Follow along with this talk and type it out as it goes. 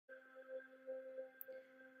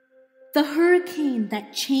The hurricane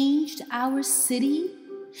that changed our city,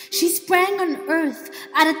 she sprang on earth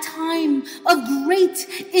at a time of great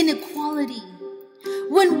inequality.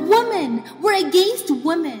 When women were against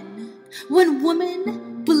women, when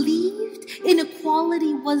women believed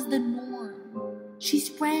inequality was the norm, she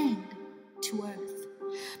sprang to earth.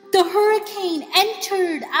 The hurricane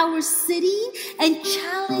entered our city and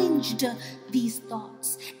challenged these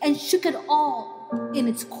thoughts and shook it all in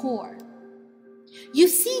its core. You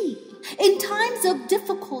see, in times of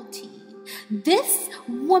difficulty, this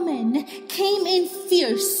woman came in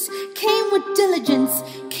fierce, came with diligence,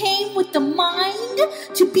 came with the mind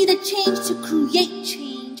to be the change, to create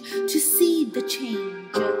change, to see the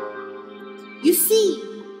change. You see,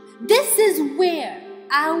 this is where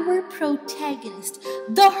our protagonist,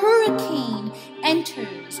 the hurricane,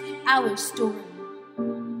 enters our story.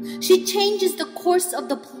 She changes the course of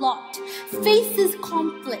the plot, faces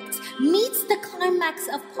conflict, meets the climax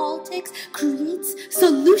of politics, creates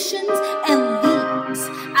solutions, and leaves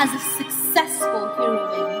as a successful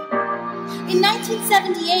heroine. In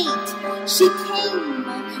 1978, she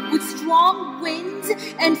came with strong winds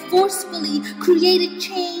and forcefully created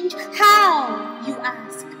change. How, you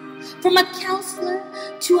ask? From a counselor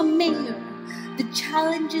to a mayor, the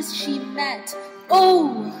challenges she met,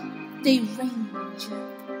 oh, they range.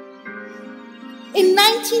 In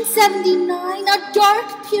 1979, a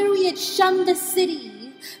dark period shunned the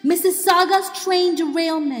city. Mississauga's train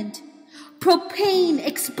derailment, propane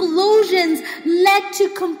explosions led to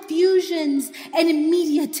confusions and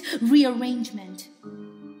immediate rearrangement.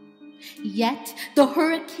 Yet the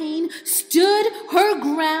hurricane stood her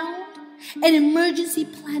ground. An emergency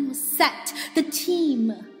plan was set. The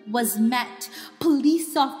team was met.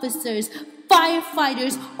 Police officers,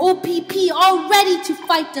 firefighters, OPP, all ready to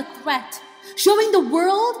fight the threat, showing the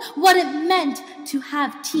world what it meant to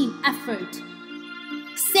have team effort.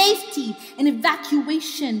 Safety and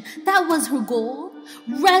evacuation, that was her goal.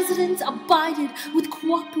 Residents abided with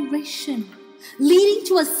cooperation, leading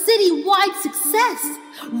to a city-wide success.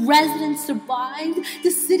 Residents survived,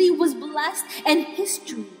 the city was blessed, and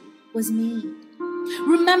history was made.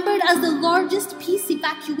 Remembered as the largest peace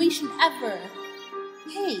evacuation ever.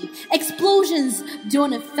 Hey, explosions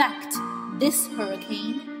don't affect this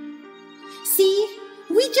hurricane. See,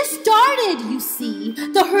 we just started, you see.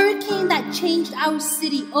 The hurricane that changed our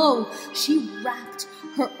city, oh, she wrapped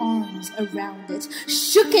her arms around it,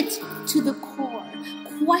 shook it to the core,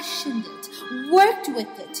 questioned it, worked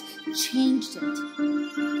with it, changed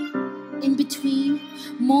it. In between,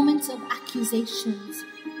 moments of accusations,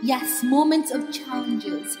 yes, moments of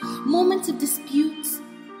challenges, moments of disputes,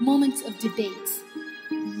 moments of debates.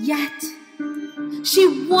 Yet,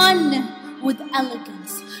 she won with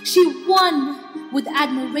elegance. She won with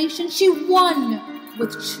admiration. She won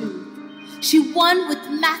with truth. She won with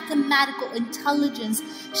mathematical intelligence.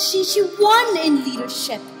 She won in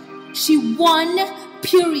leadership. She won,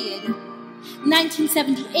 period.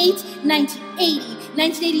 1978, 1980,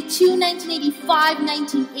 1982, 1985,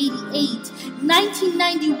 1988,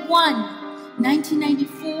 1991,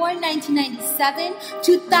 1994, 1997,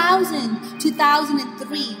 2000,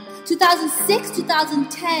 2003, 2006,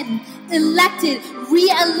 2010, elected,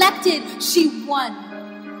 re-elected, she won.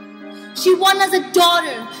 She won as a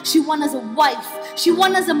daughter, she won as a wife, she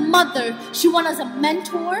won as a mother, she won as a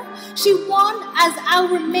mentor, she won as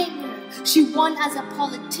our mayor, she won as a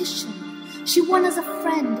politician, she won as a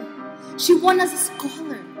friend, she won as a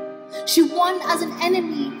scholar, she won as an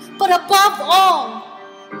enemy, but above all,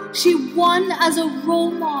 she won as a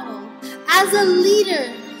role model, as a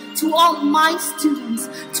leader to all my students,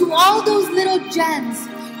 to all those little gems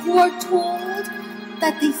who are told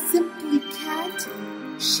that they simply can't.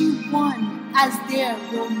 She won as their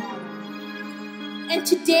role model. And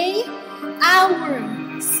today,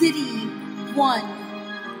 our city won.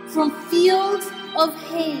 From fields of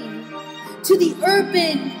hay to the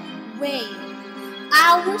urban way.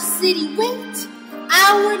 Our city, wait,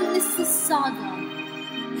 our Mississauga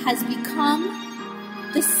has become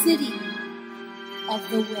the city of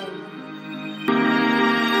the way.